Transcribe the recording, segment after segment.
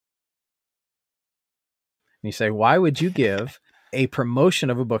you say, why would you give a promotion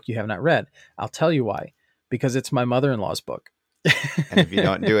of a book you have not read? I'll tell you why. Because it's my mother-in-law's book. And if you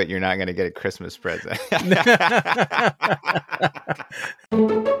don't do it, you're not going to get a Christmas present.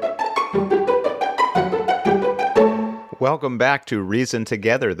 Welcome back to Reason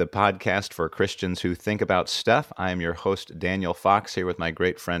Together, the podcast for Christians who think about stuff. I am your host, Daniel Fox, here with my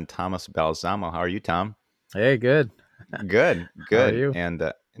great friend, Thomas Balsamo. How are you, Tom? Hey, good. Good. How are you?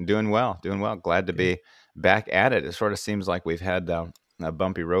 And doing well. Glad to be back at it. It sort of seems like we've had a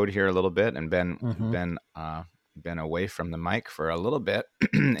bumpy road here a little bit and been away from the mic for a little bit,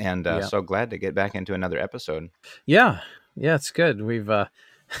 and so glad to get back into another episode. Yeah, it's good. We've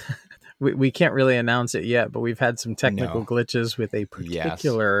we can't really announce it yet, but we've had some technical glitches with a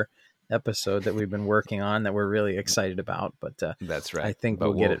particular episode that we've been working on that we're really excited about. But that's right. I think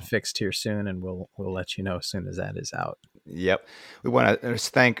we'll get it fixed here soon, and we'll let you know as soon as that is out. Yep. We want to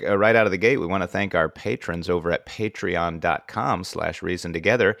thank right out of the gate. We want to thank our patrons over at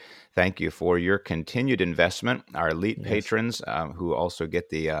patreon.com/reasontogether. Thank you for your continued investment. Our elite patrons who also get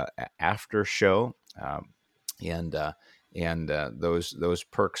the after show and those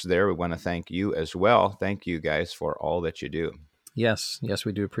perks there. We want to thank you as well. Thank you guys for all that you do. Yes,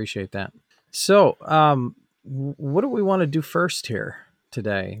 we do appreciate that. So, what do we want to do first here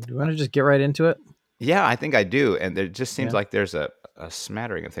today? Do we want to just get right into it? Yeah, I think I do. And there just seems like there's a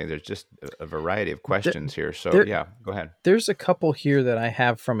smattering of things. There's just a variety of questions here. So go ahead. There's a couple here that I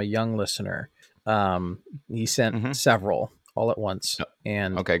have from a young listener. He sent several all at once.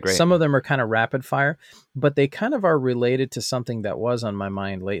 And okay, great. Some of them are kind of rapid fire, but they kind of are related to something that was on my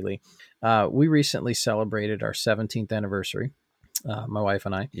mind lately. We recently celebrated our 17th anniversary, my wife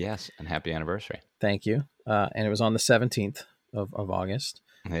and I. Yes, and happy anniversary. Thank you. And it was on the 17th of August.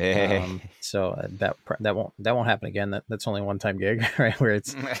 Hey. So that won't happen again. That's only a one-time gig, right? Where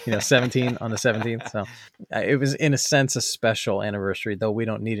it's 17 on the 17th. So it was in a sense a special anniversary, though we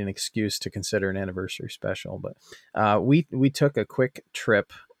don't need an excuse to consider an anniversary special. But we took a quick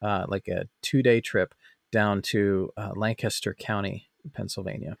trip, like a 2-day trip down to Lancaster County,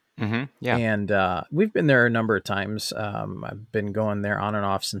 Pennsylvania. Mm-hmm. Yeah. And we've been there a number of times. I've been going there on and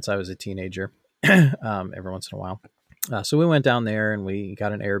off since I was a teenager, every once in a while. So we went down there and we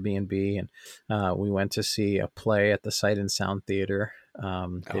got an Airbnb and we went to see a play at the Sight and Sound Theater.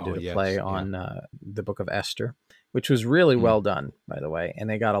 They did a play on the Book of Esther, which was really well done, by the way. And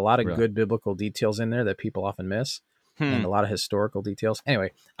they got a lot of good biblical details in there that people often miss and a lot of historical details.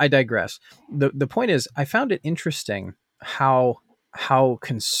 Anyway, I digress. The point is, I found it interesting how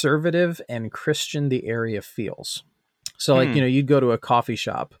conservative and Christian the area feels. So like, you'd go to a coffee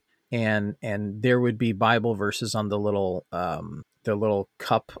shop and there would be Bible verses on the little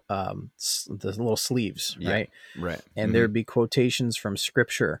cup, the little sleeves, right? Right. And there'd be quotations from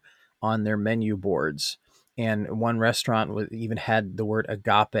scripture on their menu boards. And one restaurant even had the word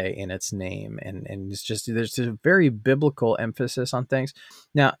agape in its name. And it's just, there's a very biblical emphasis on things.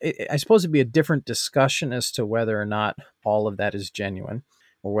 Now, I suppose it'd be a different discussion as to whether or not all of that is genuine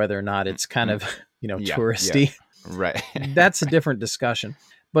or whether or not it's kind of, touristy. Yeah. Right. That's a different discussion.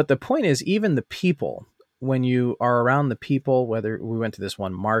 But the point is, even the people, when you are around the people, whether we went to this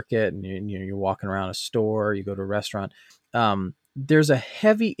one market and you're walking around a store, you go to a restaurant, there's a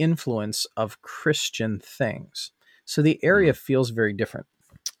heavy influence of Christian things. So the area feels very different.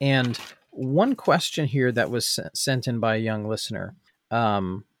 And one question here that was sent in by a young listener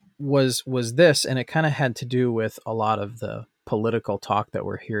was this, and it kind of had to do with a lot of the political talk that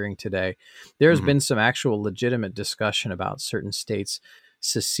we're hearing today. There's been some actual legitimate discussion about certain states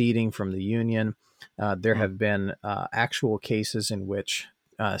seceding from the Union. There have been actual cases in which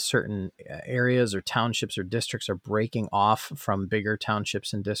certain areas or townships or districts are breaking off from bigger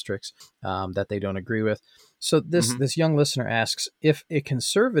townships and districts that they don't agree with. So this young listener asks, if a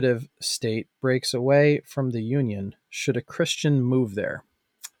conservative state breaks away from the Union, should a Christian move there?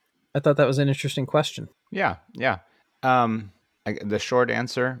 I thought that was an interesting question. Yeah. The short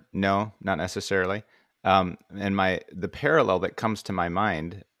answer, no, not necessarily. And the parallel that comes to my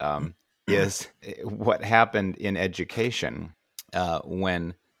mind is what happened in education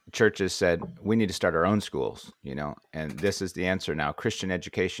when churches said, we need to start our own schools, and this is the answer now, Christian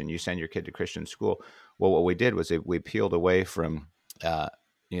education, you send your kid to Christian school. Well, what we did was we peeled away from,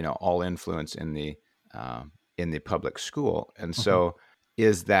 all influence in the public school. And so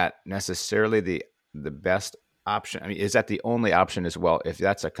is that necessarily the best option? I mean, is that the only option as well? If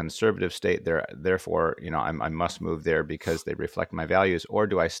that's a conservative state, therefore, I must move there because they reflect my values, or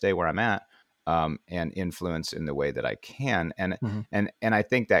do I stay where I'm at and influence in the way that I can? And I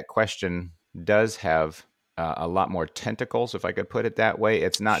think that question does have a lot more tentacles, if I could put it that way.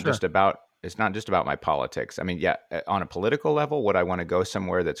 It's not just about it's not just about my politics. I mean, yeah, on a political level, would I want to go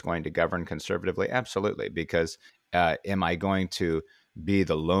somewhere that's going to govern conservatively? Absolutely, because am I going to be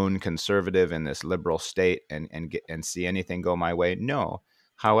the lone conservative in this liberal state and see anything go my way? No.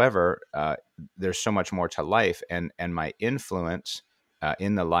 However, there's so much more to life, and my influence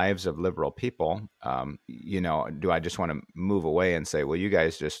in the lives of liberal people. Do I just want to move away and say, well, you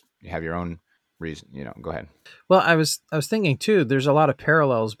guys just have your own reason? Go ahead. Well, I was thinking too. There's a lot of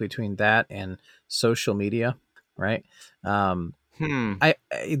parallels between that and social media, right? Um,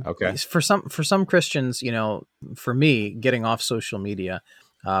 Okay. for some Christians, for me, getting off social media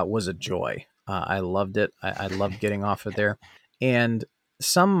was a joy. I loved it. I loved getting off of there. And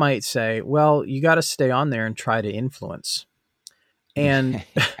some might say, well, you got to stay on there and try to influence. And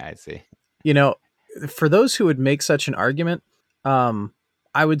I see. you know, for those who would make such an argument, um,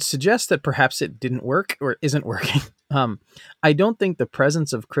 I would suggest that perhaps it didn't work or isn't working. I don't think the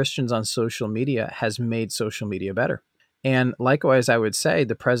presence of Christians on social media has made social media better. And likewise, I would say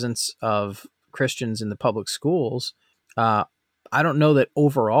the presence of Christians in the public schools, uh, I don't know that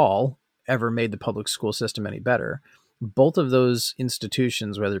overall ever made the public school system any better. Both of those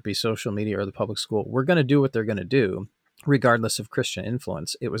institutions, whether it be social media or the public school, we're going to do what they're going to do, regardless of Christian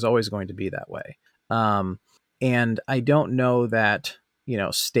influence. It was always going to be that way. Um, and I don't know that,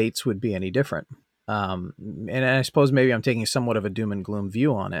 states would be any different. And I suppose maybe I'm taking somewhat of a doom and gloom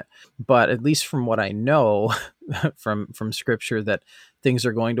view on it, but at least from what I know from scripture, that things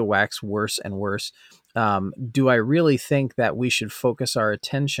are going to wax worse and worse. Do I really think that we should focus our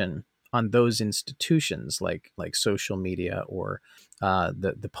attention on those institutions like social media or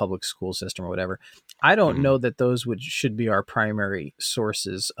the public school system or whatever? I don't know that those should be our primary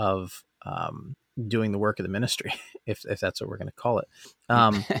sources of doing the work of the ministry, if that's what we're going to call it.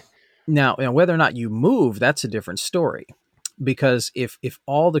 Now, whether or not you move, that's a different story. Because if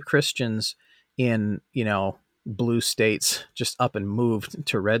all the Christians in blue states just up and moved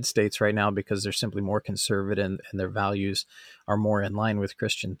to red states right now because they're simply more conservative and their values are more in line with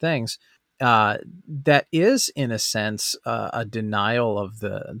Christian things, that is in a sense a denial of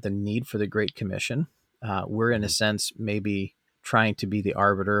the need for the Great Commission. We're in a sense maybe trying to be the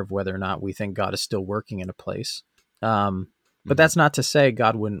arbiter of whether or not we think God is still working in a place. But that's not to say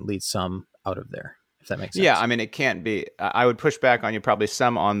God wouldn't lead some out of there, if that makes sense. Yeah, I mean, it can't be. I would push back on you probably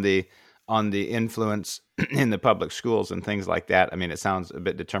some on the influence in the public schools and things like that. I mean, it sounds a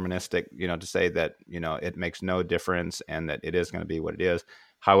bit deterministic, to say that, it makes no difference and that it is going to be what it is.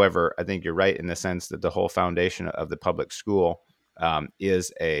 However, I think you're right in the sense that the whole foundation of the public school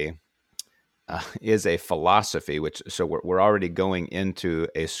is a philosophy, so we're already going into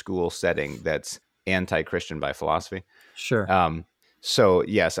a school setting that's anti-Christian by philosophy. Sure. So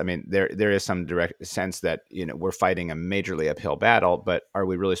yes, I mean there is some direct sense that we're fighting a majorly uphill battle, but are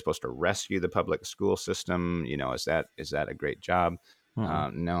we really supposed to rescue the public school system? Is that a great job?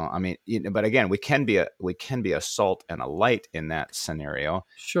 No, I mean, but again, we can be a salt and a light in that scenario.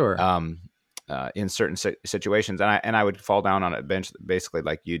 Sure. In certain situations, and I would fall down on a bench basically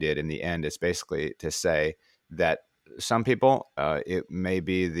like you did. In the end, it's basically to say that some people, it may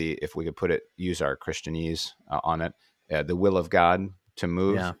be if we could use our Christianese on it, the will of God to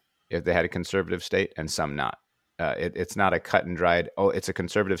move if they had a conservative state, and some not. It's not a cut and dried, it's a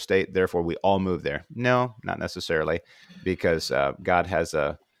conservative state, therefore we all move there. No, not necessarily, because God has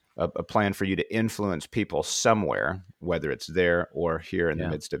a plan for you to influence people somewhere, whether it's there or here in the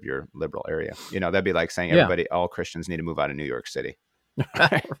midst of your liberal area. That'd be like saying all Christians need to move out of New York City.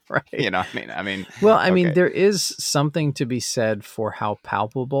 Right. I mean, well, I mean, there is something to be said for how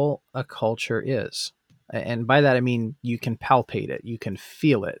palpable a culture is. And by that, I mean, you can palpate it, you can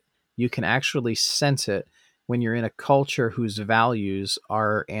feel it, you can actually sense it when you're in a culture whose values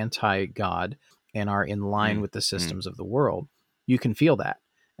are anti-God and are in line with the systems of the world. You can feel that.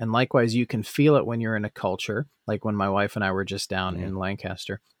 And likewise, you can feel it when you're in a culture, like when my wife and I were just down in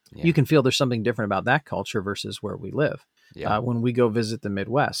Lancaster. Yeah. You can feel there's something different about that culture versus where we live. Yeah. When we go visit the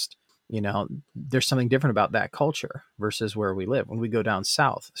Midwest, there's something different about that culture versus where we live. When we go down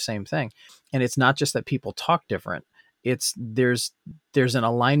south, same thing. And it's not just that people talk different. There's an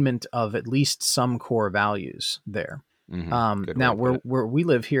alignment of at least some core values there. Now, where we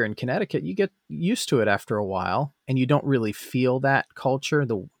live here in Connecticut, you get used to it after a while, and you don't really feel that culture,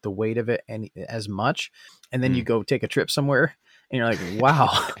 the weight of it, as much. And then you go take a trip somewhere, and you're like,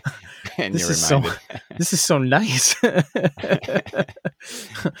 "Wow, and this is so nice."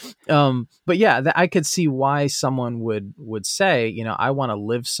 But yeah, I could see why someone would say, I want to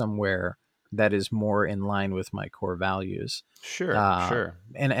live somewhere that is more in line with my core values. Sure.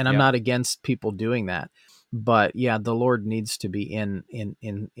 And I'm not against people doing that. But yeah, the Lord needs to be in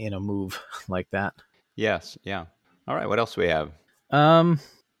a move like that. Yes. Yeah. All right. What else do we have? Um,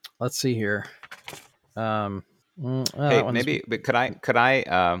 let's see here. Um, Hey, that one's maybe, but could I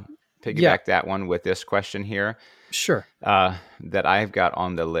yeah, piggyback that one with this question here sure. that I've got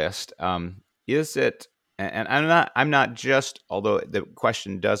on the list? Is it? And I'm not just, although the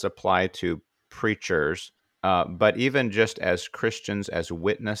question does apply to preachers, but even just as Christians, as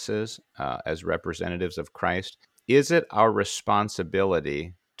witnesses, as representatives of Christ, is it our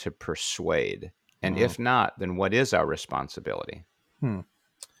responsibility to persuade? And Mm, if not, then what is our responsibility? hmm.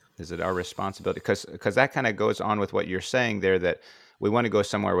 Is it our responsibility? Because that kind of goes on with what you're saying there, that we want to go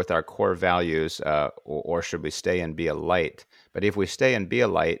somewhere with our core values, or should we stay and be a light? But if we stay and be a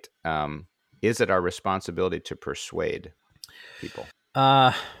light, is it our responsibility to persuade people?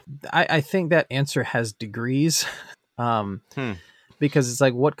 Uh, I think that answer has degrees, um, Hmm. because it's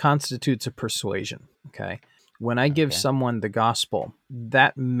like what constitutes a persuasion. Okay, when I give Okay. someone the gospel,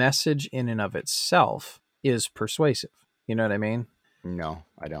 that message in and of itself is persuasive. You know what I mean? No,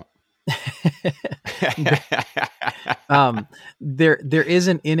 I don't. There is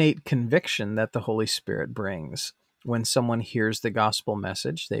an innate conviction that the Holy Spirit brings when someone hears the gospel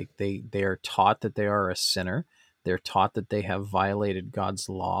message. They are taught that they are a sinner. They're taught that they have violated God's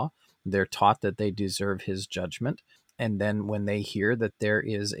law. They're taught that they deserve His judgment. And then when they hear that there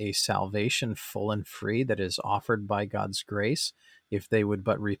is a salvation full and free that is offered by God's grace, if they would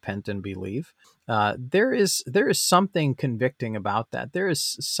but repent and believe, there is something convicting about that. There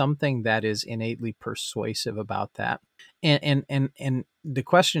is something that is innately persuasive about that. And the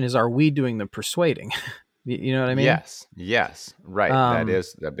question is, are we doing the persuading? You know what I mean? Yes, yes, right. That Um,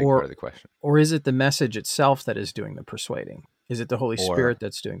 is a big part or of the question. or is it the message itself that is doing the persuading? Is it the Holy Spirit Or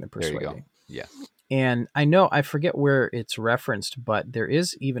that's doing the there you go. persuading? Yes. And I forget where it's referenced, but there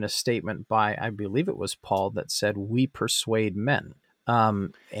is even a statement by, I believe it was Paul, that said, "We persuade men." Well,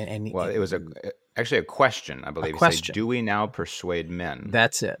 it was actually a question, I A believe. You say, question. "Do we now persuade men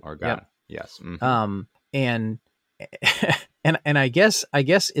That's it. or Yep. God?" Yes. Hmm. And and I guess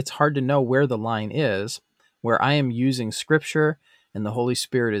it's hard to know where the line is, where I am using Scripture and the Holy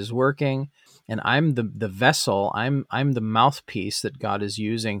Spirit is working, and I'm the vessel. I'm the mouthpiece that God is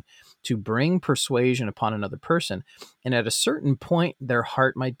using to bring persuasion upon another person. And at a certain point, their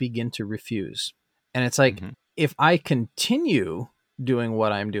heart might begin to refuse. And it's like, Hmm. if I continue doing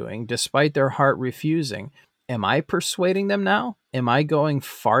what I'm doing, despite their heart refusing, am I persuading them now? Am I going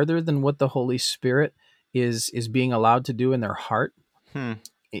farther than what the Holy Spirit is being allowed to do in their heart? Hmm.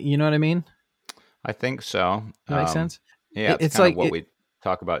 You know what I mean? I think so. That makes sense. Yeah, it's It's kind of like what it, we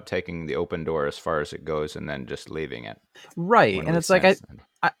talk about, taking the open door as far as it goes and then just leaving it right, when and we it's like I sense it.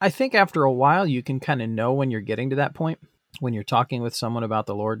 I I think after a while you can kind of know when you're getting to that point, when you're talking with someone about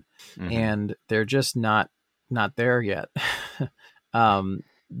the Lord Hmm. and they're just not there yet.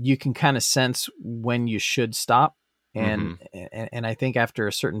 You can kind of sense when you should stop. And, Hmm. and I think after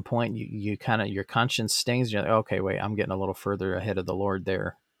a certain point, you kind of, your conscience stings. You're like, okay, wait, I'm getting a little further ahead of the Lord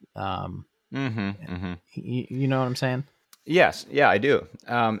there. Um, Hmm. Hmm. you know what I'm saying? Yes, yeah, I do.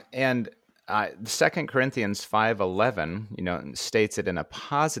 And 2 Corinthians 5:11, states it in a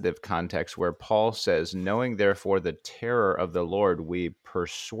positive context where Paul says, "Knowing therefore the terror of the Lord, we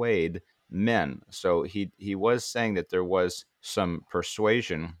persuade men." So he was saying that there was some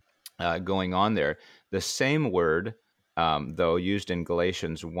persuasion going on there. The same word, though, used in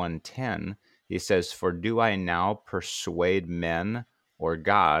Galatians 1:10, he says, "For do I now persuade men or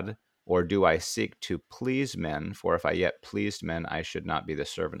God? Or do I seek to please men? For if I yet pleased men, I should not be the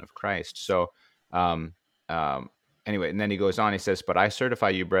servant of Christ." So, um, um, anyway, and then he goes on, he says, "But I certify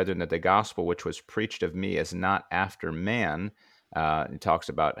you, brethren, that the gospel which was preached of me is not after man." He talks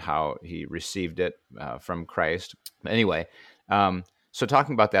about how he received it from Christ. Anyway, so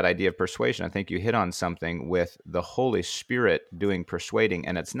talking about that idea of persuasion, I think you hit on something with the Holy Spirit doing persuading.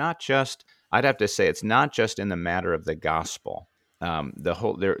 And it's not just, I'd have to say, it's not just in the matter of the gospel.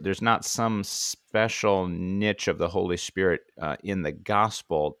 There's not some special niche of the Holy Spirit in the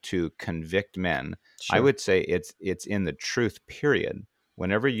gospel to convict men. I Sure. would say it's in the truth. Period.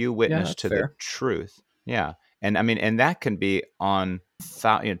 Whenever you Yeah, witness that's to the fair. truth, yeah, and I mean, and that can be on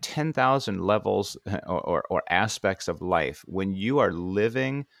 10,000 levels or aspects of life. When you are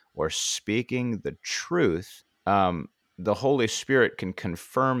living or speaking the truth, the Holy Spirit can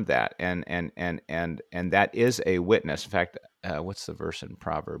confirm that, and that is a witness. In fact, what's the verse in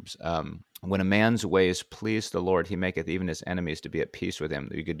Proverbs? When a man's ways please the Lord, he maketh even his enemies to be at peace with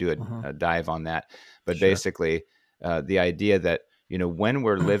him. You could do Hmm. a dive on that, but Sure. basically, the idea that when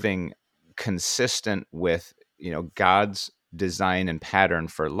we're living consistent with God's design and pattern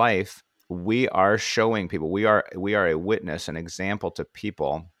for life, we are showing people. We are a witness, an example to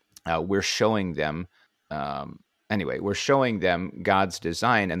people. We're showing them. Anyway, we're showing them God's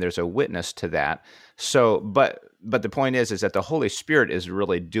design, and there's a witness to that. So, but the point is that the Holy Spirit is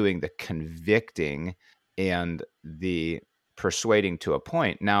really doing the convicting and the persuading to a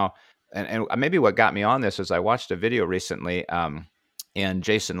point. Now, and maybe what got me on this is I watched a video recently, and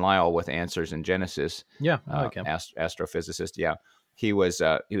Jason Lyle with Answers in Genesis, Yeah, I like him. astrophysicist. Yeah, he was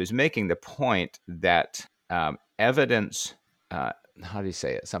making the point that evidence. How do you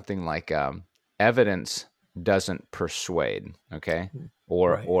say it? Something like evidence doesn't persuade. Okay,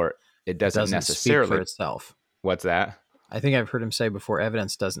 Right. or it doesn't necessarily speak for itself. What's that? I think I've heard him say before,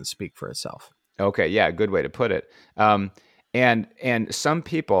 evidence doesn't speak for itself. Okay, yeah, good way to put it. And some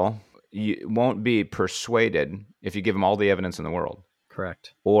people won't be persuaded if you give them all the evidence in the world.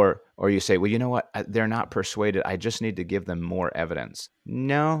 Correct. Or you say, well, you know what? They're not persuaded. I just need to give them more evidence.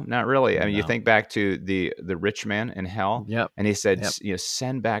 No, not really. I mean, you think back to the rich man in hell, and he said,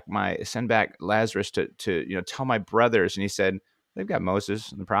 send back Lazarus to tell my brothers. And he said, they've got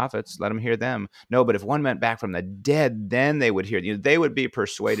Moses and the prophets. Let them hear them. No, but if one went back from the dead, then they would hear. They would be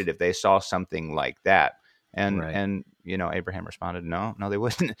persuaded if they saw something like that. And Abraham responded, no, they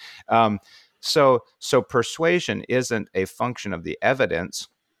wouldn't. So persuasion isn't a function of the evidence,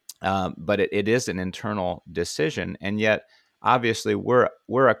 but it is an internal decision. And yet, obviously,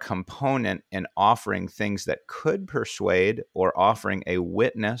 we're a component in offering things that could persuade, or offering a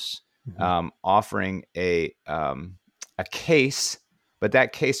witness, offering a case, but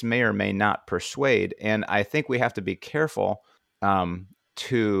that case may or may not persuade. And I think we have to be careful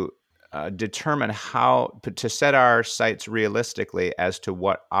to determine how to set our sights realistically as to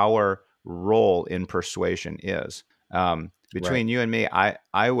what our role in persuasion is. Between you and me,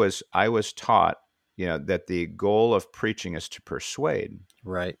 I was taught, that the goal of preaching is to persuade.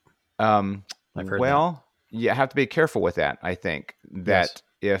 Right. I've heard that. You have to be careful with that. I think that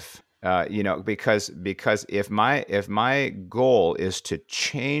if because if my goal is to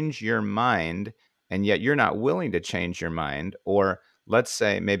change your mind, and yet you're not willing to change your mind, or let's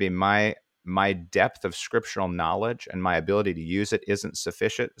say maybe my depth of scriptural knowledge and my ability to use it isn't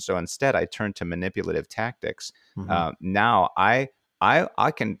sufficient, so instead I turn to manipulative tactics. Now I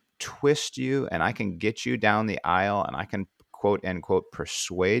can twist you, and I can get you down the aisle, and I can quote unquote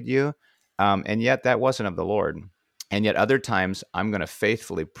persuade you, and yet that wasn't of the Lord. And yet other times I'm going to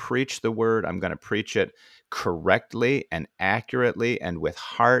faithfully preach the word. I'm going to preach it correctly and accurately and with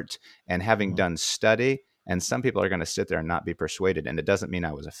heart, and having done study. And some people are going to sit there and not be persuaded, and it doesn't mean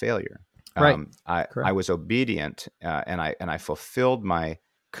I was a failure. Right. I was obedient, and I fulfilled my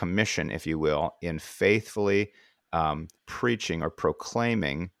commission, if you will, in faithfully preaching or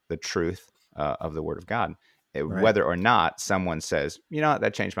proclaiming the truth of the Word of God. Whether or not someone says,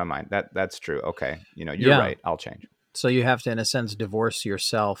 that changed my mind. That's true. Okay, you're right. I'll change. So you have to, in a sense, divorce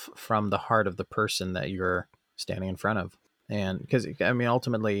yourself from the heart of the person that you're standing in front of, and because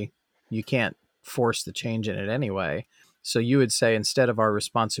ultimately you can't force the change in it anyway. So you would say, instead of our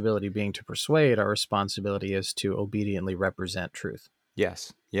responsibility being to persuade, our responsibility is to obediently represent truth.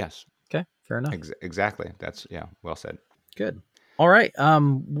 Yes. Okay, fair enough. Exactly. That's well said. Good. All right.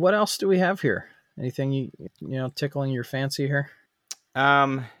 What else do we have here? Anything you tickling your fancy here?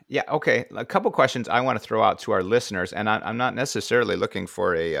 Yeah. Okay. A couple questions I want to throw out to our listeners, and I'm not necessarily looking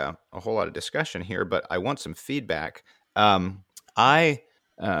for a whole lot of discussion here, but I want some feedback. We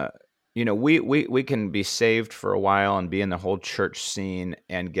can be saved for a while and be in the whole church scene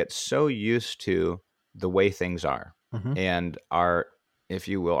and get so used to the way things are, and our, if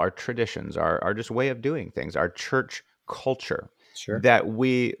you will, our traditions, our just way of doing things, our church culture, that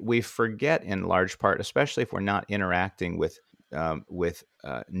we forget in large part, especially if we're not interacting with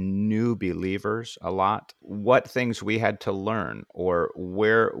new believers a lot, what things we had to learn, or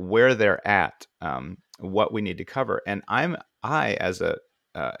where they're at, what we need to cover. And I as a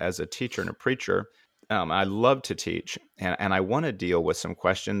teacher and a preacher, I love to teach, and I want to deal with some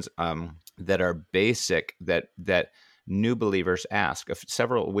questions that are basic that new believers ask.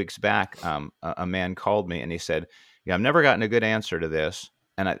 Several weeks back, a man called me and he said, I've never gotten a good answer to this.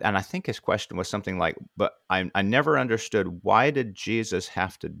 And I think his question was something like, but I never understood, why did Jesus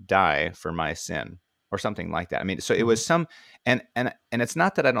have to die for my sin, or something like that. I mean, so it was some, and it's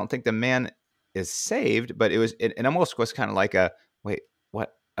not that I don't think the man is saved, but it almost was kind of like a, wait,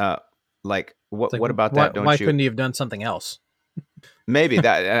 what, what about that? Why couldn't he have done something else? Maybe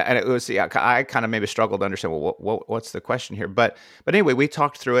that, and it was, I kind of maybe struggled to understand, what's the question here? But anyway, we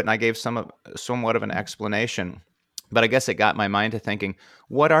talked through it, and I gave somewhat of an explanation. But I guess it got my mind to thinking,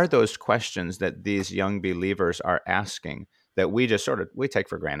 what are those questions that these young believers are asking? that we just we take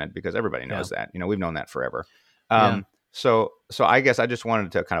for granted because everybody knows that. We've known that forever. Yeah. So I guess I just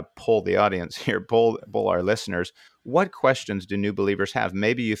wanted to kind of pull the audience here, pull our listeners. What questions do new believers have?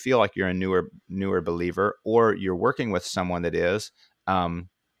 Maybe you feel like you're a newer believer, or you're working with someone that is, and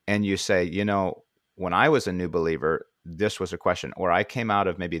you say, when I was a new believer, this was a question, or I came out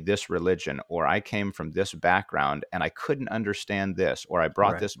of maybe this religion, or I came from this background and I couldn't understand this, or I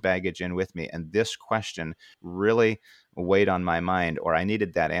brought this baggage in with me, and this question really weighed on my mind, or I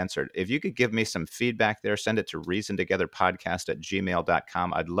needed that answered. If you could give me some feedback there, send it to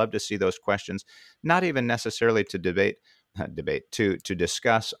reasontogetherpodcast@gmail.com. I'd love to see those questions, not even necessarily to to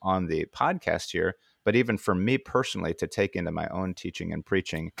discuss on the podcast here, but even for me personally to take into my own teaching and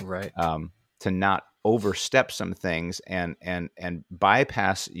preaching, to not overstep some things and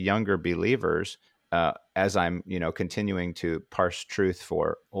bypass younger believers as I'm continuing to parse truth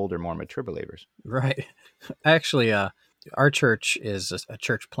for older, more mature believers. Right. Actually, our church is a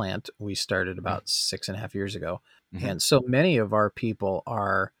church plant. We started about 6.5 years ago. Mm-hmm. And so many of our people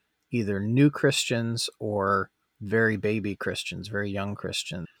are either new Christians or very baby Christians, very young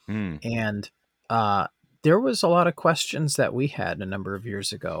Christians. And there was a lot of questions that we had a number of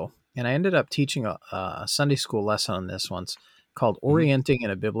years ago. And I ended up teaching a Sunday school lesson on this once called Orienting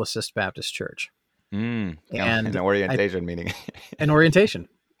in a Biblicist Baptist Church. And an orientation meeting. An orientation.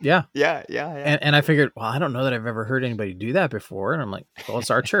 Yeah. Yeah. And I figured, well, I don't know that I've ever heard anybody do that before. And I'm like, well,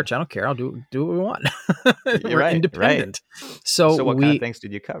 it's our church. I don't care. I'll do what we want. We're independent. Right. So what kind of things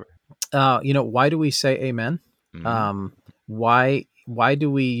did you cover? Why do we say amen? Mm-hmm. Why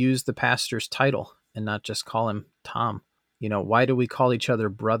do we use the pastor's title and not just call him Tom? Why do we call each other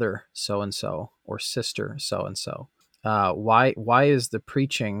brother so-and-so or sister so-and-so? Why is the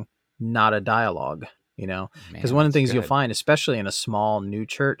preaching not a dialogue? Because one of the things you'll find, especially in a small new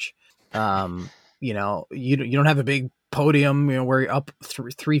church, you don't have a big podium, where you're up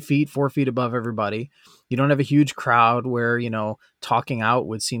 3 feet, 4 feet above everybody. You don't have a huge crowd where, talking out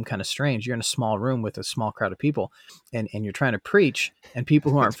would seem kind of strange. You're in a small room with a small crowd of people and you're trying to preach, and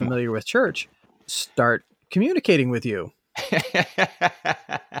people who aren't familiar with church start communicating with you.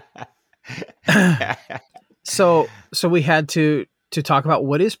 So we had to talk about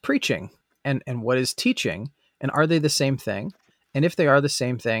what is preaching and what is teaching, and are they the same thing? And if they are the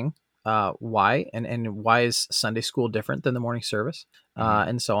same thing, why? And why is Sunday school different than the morning service?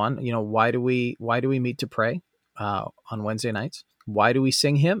 And so on. Why do we meet to pray on Wednesday nights? Why do we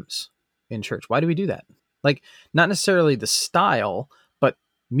sing hymns in church? Why do we do that? Like, not necessarily the style, but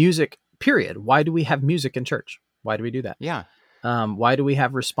music, period. Why do we have music in church? Why do we do that? Yeah. Why do we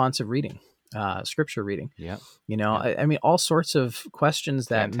have responsive reading, scripture reading? Yeah. I mean, all sorts of questions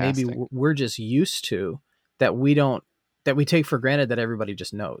that maybe we're just used to, that we take for granted that everybody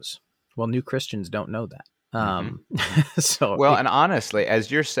just knows. Well, new Christians don't know that. And honestly,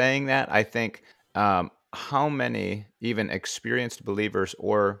 as you're saying that, I think how many even experienced believers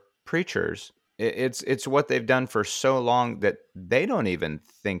or preachers, it's what they've done for so long that they don't even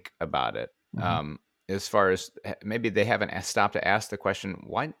think about it. As far as maybe they haven't stopped to ask the question,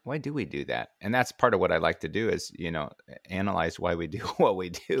 why do we do that? And that's part of what I like to do is, analyze why we do what we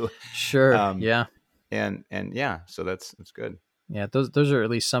do. Sure. Yeah. And so that's good. Yeah. Those are at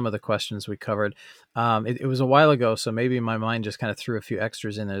least some of the questions we covered. It was a while ago, so maybe my mind just kind of threw a few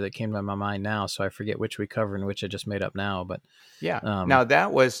extras in there that came to my mind now. So I forget which we covered and which I just made up now, but yeah. Now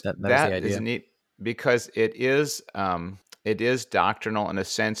that is neat, because it is doctrinal in a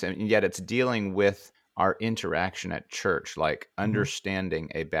sense, and yet it's dealing with our interaction at church, like understanding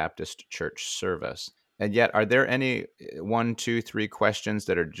a Baptist church service. And yet, are there any 1, 2, 3 questions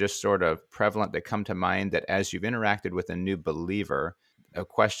that are just sort of prevalent that come to mind that as you've interacted with a new believer,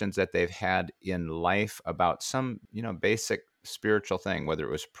 questions that they've had in life about some, basic spiritual thing, whether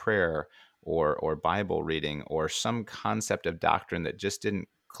it was prayer or Bible reading or some concept of doctrine that just didn't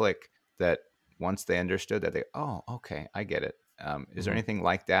click, that once they understood that, oh, okay, I get it. Is there anything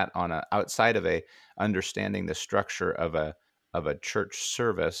like that outside of a understanding the structure of a church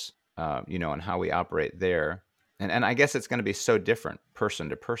service, and how we operate there? And I guess it's going to be so different person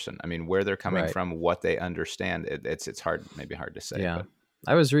to person. I mean, where they're coming from, what they understand, it's hard to say. Yeah. But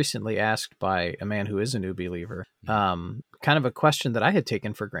I was recently asked by a man who is a new believer, kind of a question that I had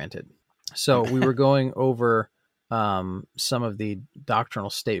taken for granted. So we were going over some of the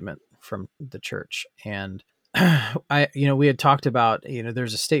doctrinal statement from the church, and we had talked about,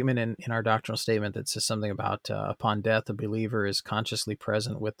 there's a statement in our doctrinal statement that says something about upon death, a believer is consciously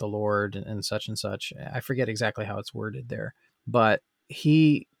present with the Lord and such and such. I forget exactly how it's worded there, but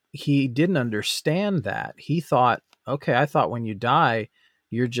he didn't understand that. He thought, okay, I thought when you die,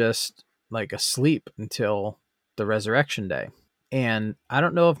 you're just like asleep until the resurrection day. And I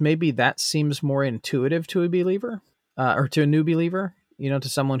don't know if maybe that seems more intuitive to a believer, or to a new believer, to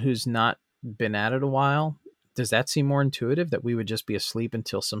someone who's not been at it a while. Does that seem more intuitive, that we would just be asleep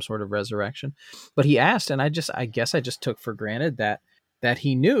until some sort of resurrection? But he asked, and I guess I just took for granted that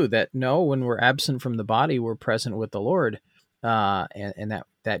he knew that no, when we're absent from the body, we're present with the Lord. And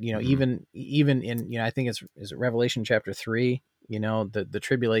that, even in, I think is it Revelation chapter 3, the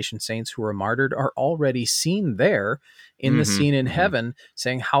tribulation saints who are martyred are already seen there in the scene in heaven,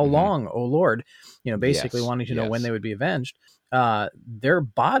 saying, how long, O Lord, basically wanting to know when they would be avenged. Their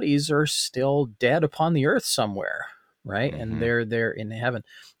bodies are still dead upon the earth somewhere, right? And they're in heaven.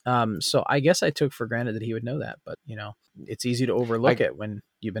 So I guess I took for granted that he would know that, but it's easy to overlook it when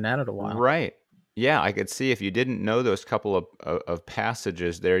you've been at it a while. Right. Yeah, I could see if you didn't know those couple of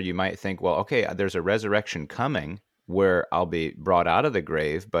passages there, you might think, well, okay, there's a resurrection coming where I'll be brought out of the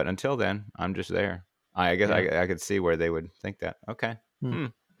grave, but until then, I'm just there. I guess I could see where they would think that. Okay.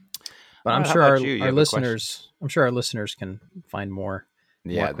 But I'm sure our listeners can find more.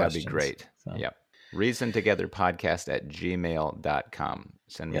 Yeah, that'd be great. So. Yeah. reasontogetherpodcast@gmail.com.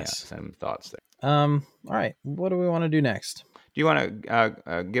 Send me some thoughts there. All right. What do we want to do next? Do you want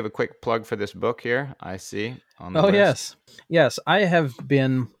to give a quick plug for this book here? I see on the list. Yes. I have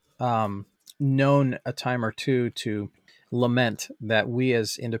been known a time or two to lament that we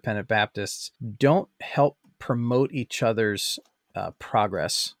as independent Baptists don't help promote each other's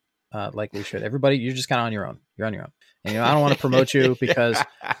progress like we should. Everybody, you're just kind of on your own. You're on your own. And, I don't want to promote you because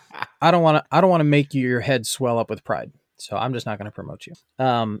I don't want to make your head swell up with pride. So I'm just not going to promote you.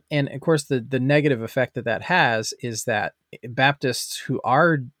 And of course, the negative effect that has is that Baptists who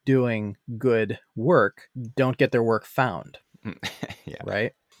are doing good work don't get their work found.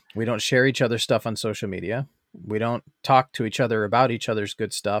 Right? We don't share each other's stuff on social media. We don't talk to each other about each other's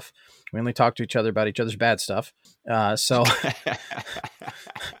good stuff. We only talk to each other about each other's bad stuff. So,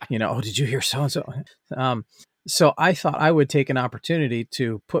 oh, did you hear so-and-so? So I thought I would take an opportunity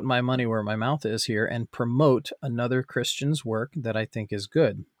to put my money where my mouth is here and promote another Christian's work that I think is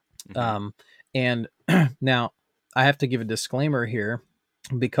good. And now I have to give a disclaimer here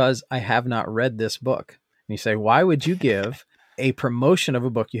because I have not read this book. And you say, why would you give a promotion of a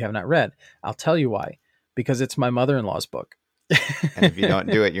book you have not read? I'll tell you why. Because it's my mother-in-law's book. And if you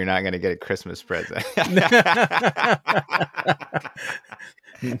don't do it, you're not going to get a Christmas present.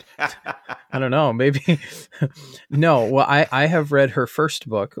 I don't know. Maybe. No. Well, I have read her first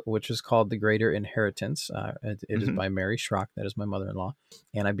book, which is called The Greater Inheritance. It is by Mary Schrock. That is my mother-in-law.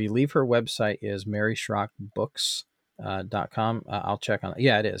 And I believe her website is maryschrockbooks.com. I'll check on it.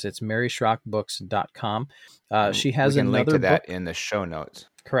 Yeah, it is. It's maryschrockbooks.com. She has another link to book. that in the show notes.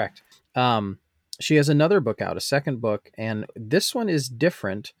 Correct. She has another book out, a second book, and this one is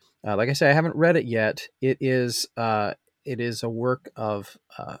different. Like I said, I haven't read it yet. It is a work of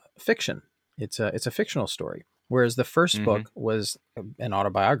fiction. It's a fictional story, whereas the first book was an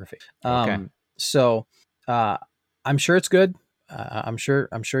autobiography. So I'm sure it's good. I'm sure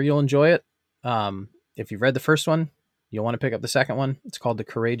you'll enjoy it. If you've read the first one, you'll want to pick up the second one. It's called The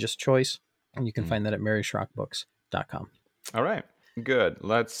Courageous Choice, and you can find that at maryschrockbooks.com. All right. Good.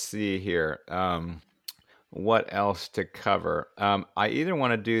 Let's see here. What else to cover? I either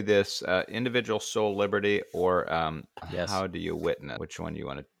want to do this individual soul liberty or how do you witness? Which one do you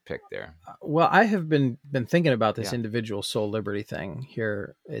want to pick there? Well, I have been thinking about this individual soul liberty thing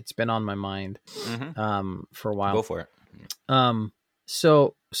here. It's been on my mind for a while. Go for it.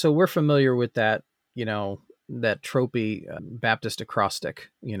 So we're familiar with that, that tropey Baptist acrostic,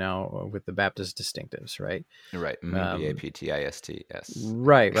 with the Baptist distinctives, right? Right. BAPTIST.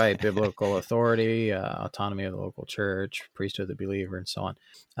 Right. Biblical authority, autonomy of the local church, priesthood of the believer, and so on.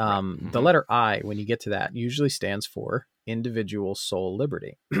 The letter I, when you get to that, usually stands for individual soul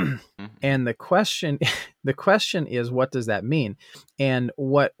liberty. And the question is, what does that mean? And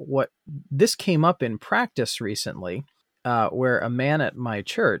what this came up in practice recently, where a man at my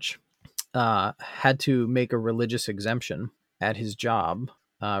church had to make a religious exemption at his job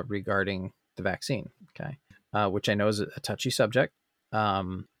regarding the vaccine. Okay. Which I know is a touchy subject.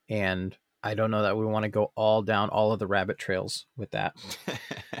 And I don't know that we want to go all down all of the rabbit trails with that,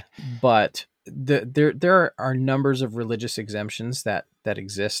 but there are numbers of religious exemptions that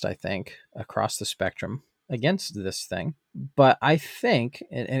exist, I think, across the spectrum against this thing. But I think,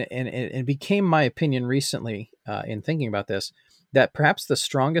 and it became my opinion recently in thinking about this, that perhaps the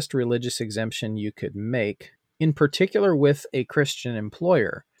strongest religious exemption you could make, in particular with a Christian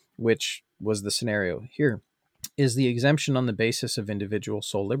employer, which was the scenario here, is the exemption on the basis of individual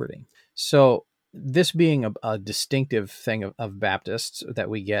soul liberty. So this being a distinctive thing of Baptists that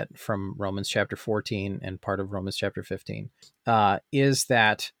we get from Romans chapter 14 and part of Romans chapter 15, is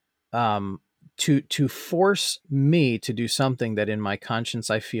that to force me to do something that in my conscience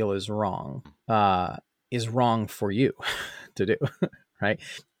I feel is wrong for you to do, right?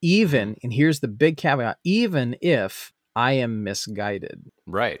 Even, and here's the big caveat, even if I am misguided.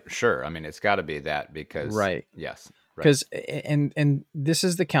 Right. Sure. I mean, it's got to be that because, right. Yes. Because, and this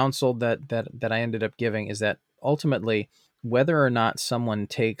is the counsel that I ended up giving, is that ultimately, whether or not someone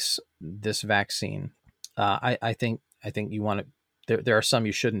takes this vaccine, I think you want to, there are some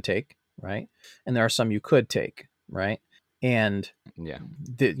you shouldn't take, right? And there are some you could take, right? And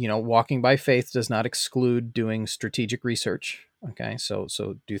walking by faith does not exclude doing strategic research. Okay. So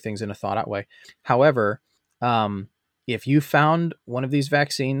do things in a thought out way. However, if you found one of these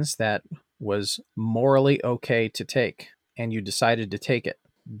vaccines that was morally okay to take and you decided to take it,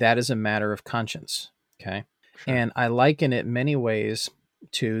 that is a matter of conscience. Okay. Sure. And I liken it many ways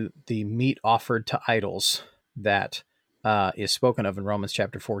to the meat offered to idols that is spoken of in Romans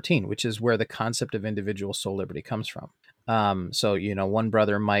chapter 14, which is where the concept of individual soul liberty comes from. So, one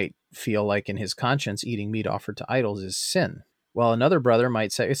brother might feel like in his conscience eating meat offered to idols is sin. Well, another brother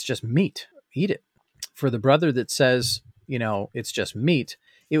might say it's just meat, eat it. For the brother that says, it's just meat,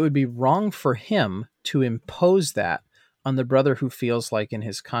 it would be wrong for him to impose that on the brother who feels like in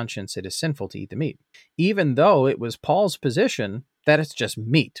his conscience it is sinful to eat the meat, even though it was Paul's position that it's just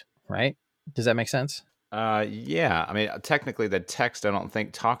meat, right? Does that make sense? Yeah. I mean, technically the text, I don't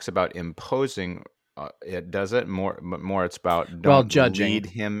think, talks about imposing it, does it? More it's about judging. Lead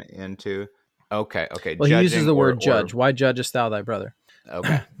him into... Okay. Well, he uses the word judge. Why judgest thou thy brother?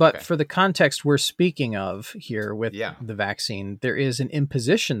 Okay. But for the context we're speaking of here with the vaccine, there is an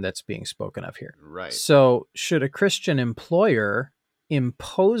imposition that's being spoken of here. Right. So should a Christian employer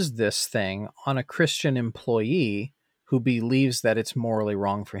impose this thing on a Christian employee who believes that it's morally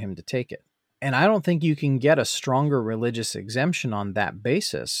wrong for him to take it? And I don't think you can get a stronger religious exemption on that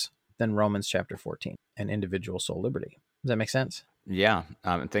basis than Romans chapter 14 and individual soul liberty. Does that make sense? Yeah,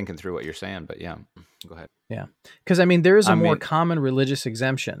 I'm thinking through what you're saying, but yeah, go ahead. Yeah, because there is a more common religious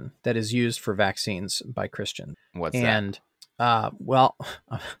exemption that is used for vaccines by Christians. What's that? Well,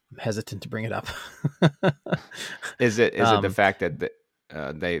 I'm hesitant to bring it up. Is it the fact that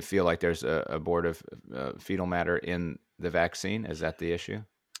they feel like there's abortive fetal matter in the vaccine? Is that the issue?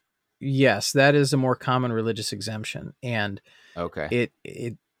 Yes, that is a more common religious exemption, and okay,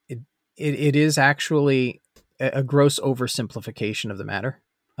 it is actually a gross oversimplification of the matter.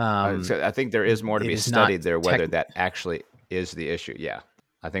 So I think there is more to be studied there, whether that actually is the issue. Yeah.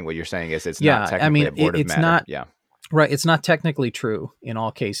 I think what you're saying is it's not technically abortive matter. Not, yeah. Right. It's not technically true in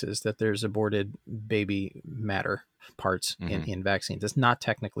all cases that there's aborted baby matter parts in vaccines. It's not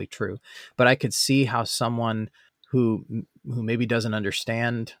technically true. But I could see how someone who maybe doesn't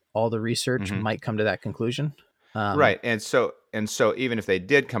understand all the research might come to that conclusion. Right. And so even if they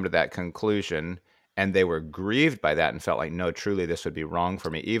did come to that conclusion, and they were grieved by that and felt like, no, truly, this would be wrong for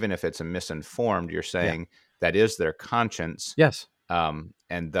me. Even if it's a misinformed, you're saying that is their conscience. Yes.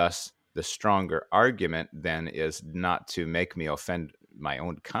 And thus the stronger argument then is not to make me offend my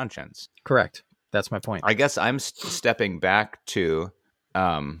own conscience. Correct. That's my point. I guess I'm stepping back to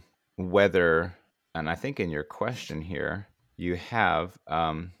whether, and I think in your question here, you have,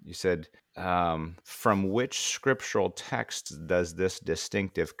 you said, from which scriptural text does this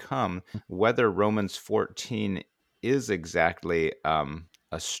distinctive come? Whether Romans 14 is exactly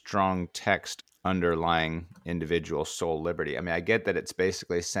a strong text underlying individual soul liberty. I mean, I get that it's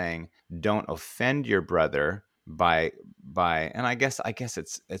basically saying don't offend your brother by, and I guess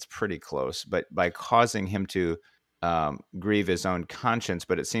it's pretty close, but by causing him to grieve his own conscience.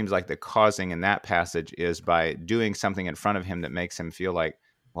 But it seems like the causing in that passage is by doing something in front of him that makes him feel like,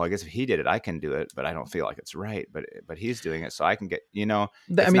 well, I guess if he did it, I can do it, but I don't feel like it's right. But he's doing it, so I can get.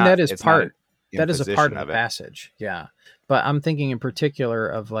 That is part. That is a part of the passage, yeah. But I'm thinking in particular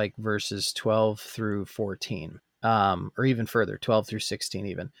of like verses 12 through 14, or even further, 12 through 16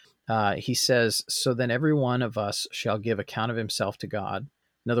 even. He says, "So then every one of us shall give account of himself to God."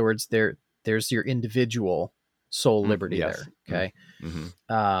 In other words, there's your individual soul liberty there. Okay,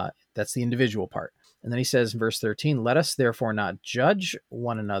 that's the individual part. And then he says in verse 13, "Let us therefore not judge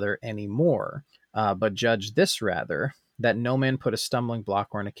one another anymore, but judge this rather, that no man put a stumbling block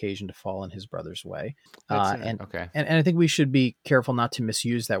or an occasion to fall in his brother's way." And I think we should be careful not to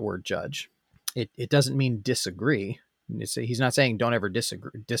misuse that word judge. It doesn't mean disagree. He's not saying don't ever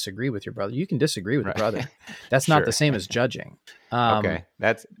disagree with your brother. You can disagree with your brother. That's not the same as judging. But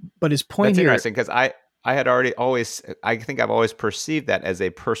his point here, interesting because I think I've always perceived that as a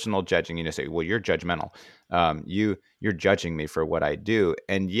personal judging. Say, well, you're judgmental. You're judging me for what I do.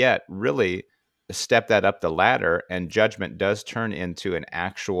 And yet really step that up the ladder, and judgment does turn into an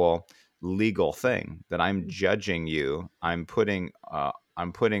actual legal thing, that I'm judging you. I'm putting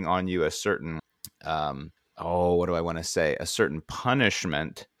on you a certain, what do I want to say? A certain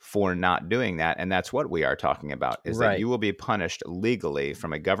punishment for not doing that. And that's what we are talking about, is that Right. you will be punished legally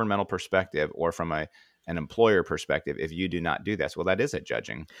from a governmental perspective or from an employer perspective if you do not do this. Well, that is a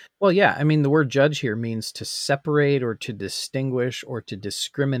judging. Well, yeah. I mean, the word judge here means to separate or to distinguish or to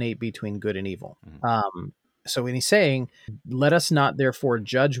discriminate between good and evil. So when he's saying, let us not therefore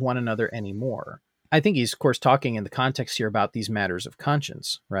judge one another anymore, I think he's, of course, talking in the context here about these matters of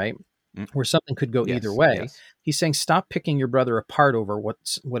conscience, right? Where something could go either way. Yes. He's saying, stop picking your brother apart over what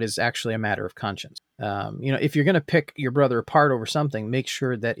is actually a matter of conscience. If you're going to pick your brother apart over something, make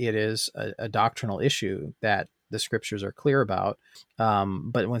sure that it is a doctrinal issue that the scriptures are clear about.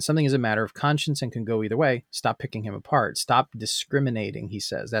 But when something is a matter of conscience and can go either way, stop picking him apart. Stop discriminating, he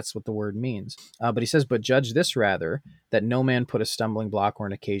says. That's what the word means. But he says, but judge this rather, that no man put a stumbling block or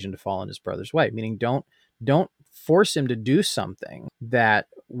an occasion to fall in his brother's way. Meaning don't force him to do something that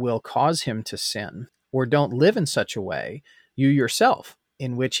will cause him to sin, or don't live in such a way, you yourself,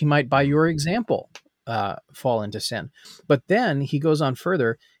 in which he might, by your example, fall into sin. But then he goes on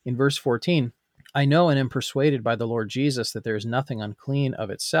further in verse 14. I know and am persuaded by the Lord Jesus that there is nothing unclean of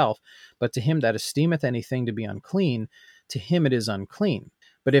itself, but to him that esteemeth anything to be unclean, to him it is unclean.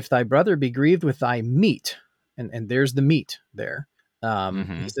 But if thy brother be grieved with thy meat, and there's the meat there,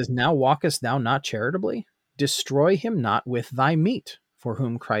 he says, now walkest thou not charitably? Destroy him not with thy meat, for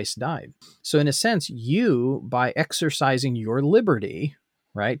whom Christ died. So in a sense, you, by exercising your liberty,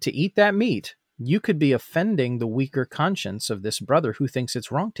 right, to eat that meat, you could be offending the weaker conscience of this brother who thinks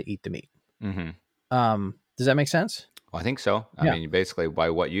it's wrong to eat the meat. Does that make sense? Well, I think so. I mean, basically, by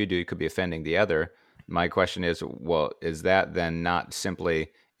what you do, you could be offending the other. My question is, well, is that then not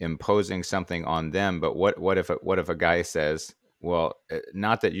simply imposing something on them? But what if a guy says, well,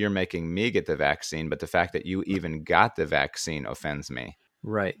 not that you're making me get the vaccine, but the fact that you even got the vaccine offends me.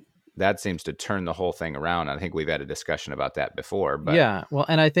 Right. That seems to turn the whole thing around. I think we've had a discussion about that before. But yeah, well,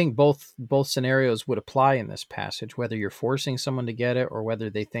 and I think both scenarios would apply in this passage, whether you're forcing someone to get it or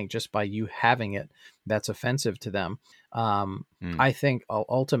whether they think just by you having it, that's offensive to them. I think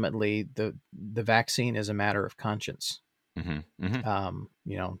ultimately the vaccine is a matter of conscience.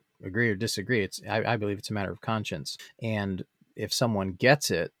 Agree or disagree. I believe it's a matter of conscience. And if someone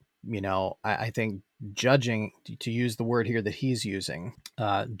gets it, I think judging, to use the word here that he's using,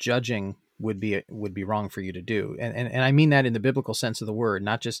 judging would be wrong for you to do. And I mean that in the biblical sense of the word,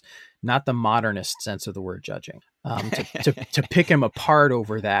 not the modernist sense of the word judging. To pick him apart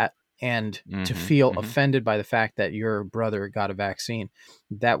over that and to feel offended by the fact that your brother got a vaccine,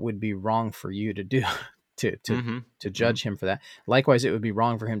 that would be wrong for you to do, to judge him for that. Likewise, it would be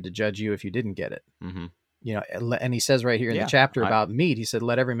wrong for him to judge you if you didn't get it. And he says right here in the chapter about meat, he said,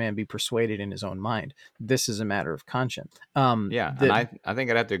 let every man be persuaded in his own mind. This is a matter of conscience. And I think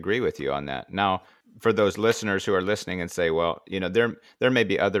I'd have to agree with you on that. Now, for those listeners who are listening and say, well, there may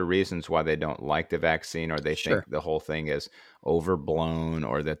be other reasons why they don't like the vaccine, or they think the whole thing is overblown,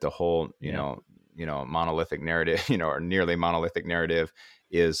 or that the whole, monolithic narrative, or nearly monolithic narrative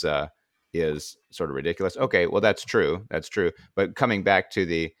is sort of ridiculous. Okay, well, that's true. But coming back to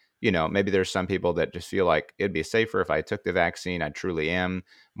the, maybe there's some people that just feel like it'd be safer if I took the vaccine. I truly am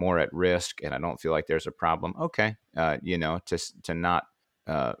more at risk, and I don't feel like there's a problem. Okay, to not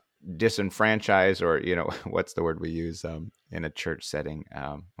disenfranchise, or what's the word we use in a church setting?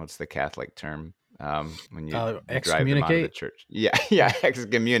 What's the Catholic term when you drive them out of the church? Yeah,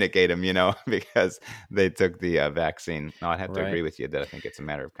 excommunicate them, because they took the vaccine. No, I'd have to agree with you that I think it's a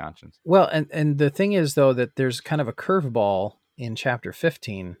matter of conscience. Well, and the thing is, though, that there's kind of a curveball in chapter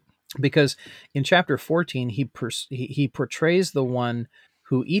 15. Because in chapter 14, he portrays the one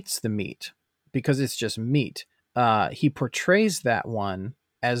who eats the meat because it's just meat. He portrays that one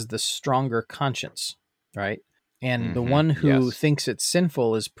as the stronger conscience, right? And the one who thinks it's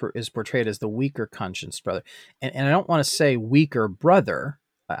sinful is portrayed as the weaker conscience brother. And I don't want to say weaker brother.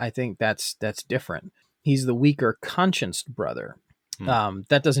 I think that's different. He's the weaker conscienced brother.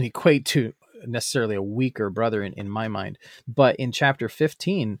 That doesn't equate to necessarily a weaker brother in my mind. But in chapter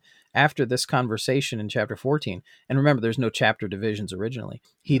 15, after this conversation in chapter 14, and remember, there's no chapter divisions originally,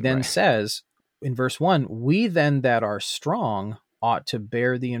 he then says in verse 1, we then that are strong ought to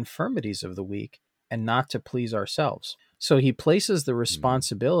bear the infirmities of the weak and not to please ourselves. So he places the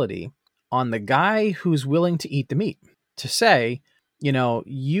responsibility on the guy who's willing to eat the meat to say,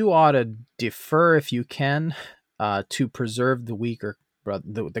 you ought to defer if you can, to preserve the weaker brother,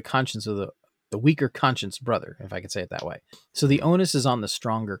 the conscience of the weaker conscience brother, if I could say it that way. So the onus is on the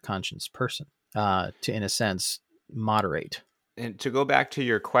stronger conscience person, to, in a sense, moderate. And to go back to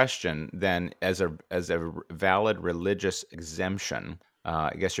your question, then, as a valid religious exemption,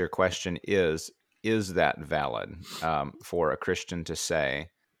 I guess your question is that valid for a Christian to say,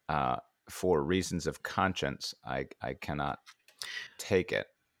 for reasons of conscience, I cannot take it?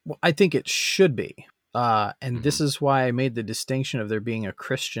 Well, I think it should be. And this Mhm. is why I made the distinction of there being a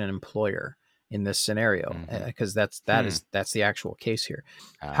Christian employer in this scenario, Mhm. because that's the actual case here.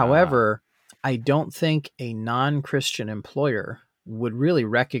 Ah, However, I don't think a non-Christian employer would really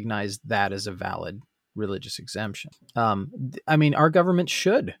recognize that as a valid religious exemption. I mean, our government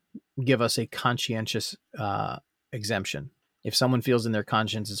should give us a conscientious exemption. If someone feels in their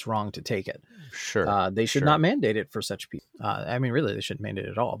conscience it's wrong to take it, sure, they should not sure. mandate it for such people. I mean, really, they shouldn't mandate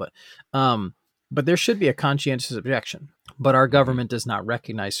it at all. But there should be a conscientious objection. But our Mhm. government does not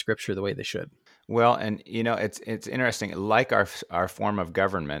recognize Scripture the way they should. Well, and it's interesting. Like our form of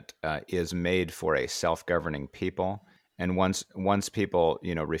government is made for a self-governing people, and once people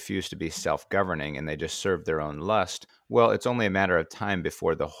refuse to be self-governing and they just serve their own lust, well, it's only a matter of time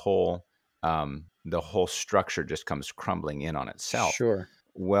before the whole structure just comes crumbling in on itself. Sure.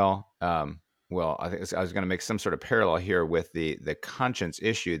 Well, I think I was going to make some sort of parallel here with the conscience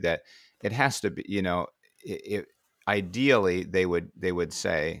issue that it has to be. Ideally they would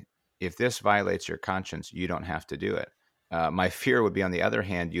say, if this violates your conscience, you don't have to do it. My fear would be, on the other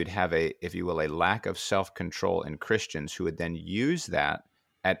hand, you'd have if you will, a lack of self-control in Christians who would then use that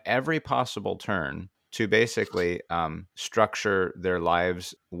at every possible turn to basically structure their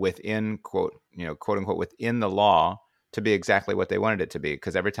lives within quote unquote within the law to be exactly what they wanted it to be.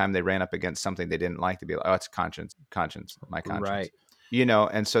 Because every time they ran up against something they didn't like, to be like, oh, it's my conscience. Right.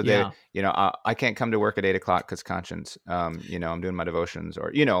 And so they, Yeah. I can't come to work at 8 o'clock because conscience. I'm doing my devotions,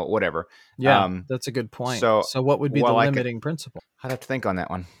 or whatever. Yeah. Um, That's a good point. so So, what would be the while limiting principle? I'd have to think on that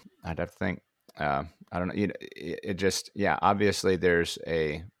one. I'd have to think. I don't know. It just, yeah. Obviously, it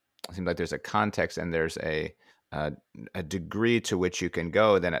seems like there's a context and there's a degree to which you can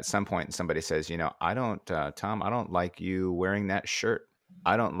go. Then at some point, somebody says, I don't, Tom, I don't like you wearing that shirt.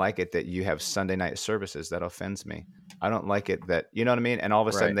 I don't like it that you have Sunday night services. That offends me. I don't like it that, you know what I mean? And all of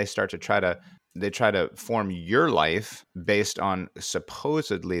a sudden Right. they start to try to form your life based on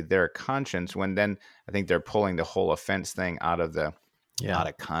supposedly their conscience, when then I think they're pulling the whole offense thing out of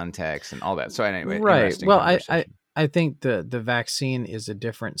Yeah. context and all that. So anyway, Right. interesting Well, conversation. I think the vaccine is a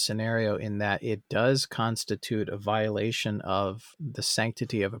different scenario in that it does constitute a violation of the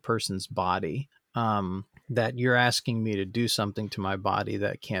sanctity of a person's body. That you're asking me to do something to my body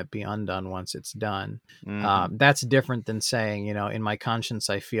that can't be undone once it's done. Hmm. That's different than saying, in my conscience,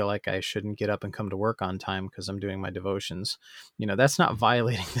 I feel like I shouldn't get up and come to work on time because I'm doing my devotions. That's not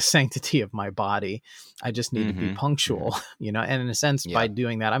violating the sanctity of my body. I just need to be Hmm. Hmm. punctual, and in a sense, by Yeah.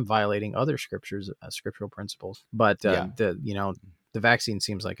 doing that, I'm violating other scriptural principles. But Yeah. the vaccine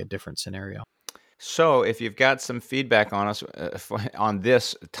seems like a different scenario. So, if you've got some feedback on us on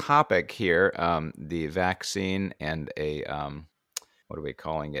this topic here, the vaccine and what are we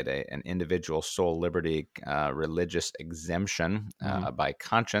calling it? An individual soul liberty religious exemption Mhm. by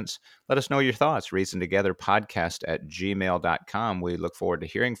conscience, let us know your thoughts. Reason Together podcast at gmail.com. We look forward to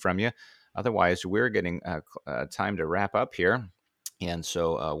hearing from you. Otherwise, we're getting time to wrap up here. And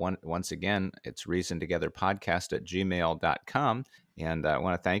so, once again, it's Reason Together podcast at gmail.com. And I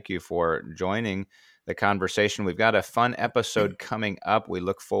want to thank you for joining the conversation. We've got a fun episode coming up. We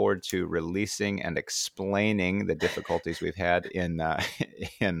look forward to releasing and explaining the difficulties we've had in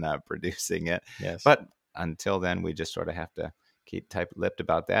in producing it. Yes. But until then, we just sort of have to keep tight-lipped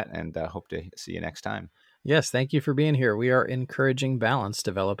about that, and hope to see you next time. Yes. Thank you for being here. We are encouraging balance,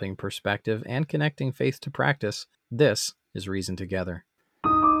 developing perspective, and connecting faith to practice. This is Reason Together.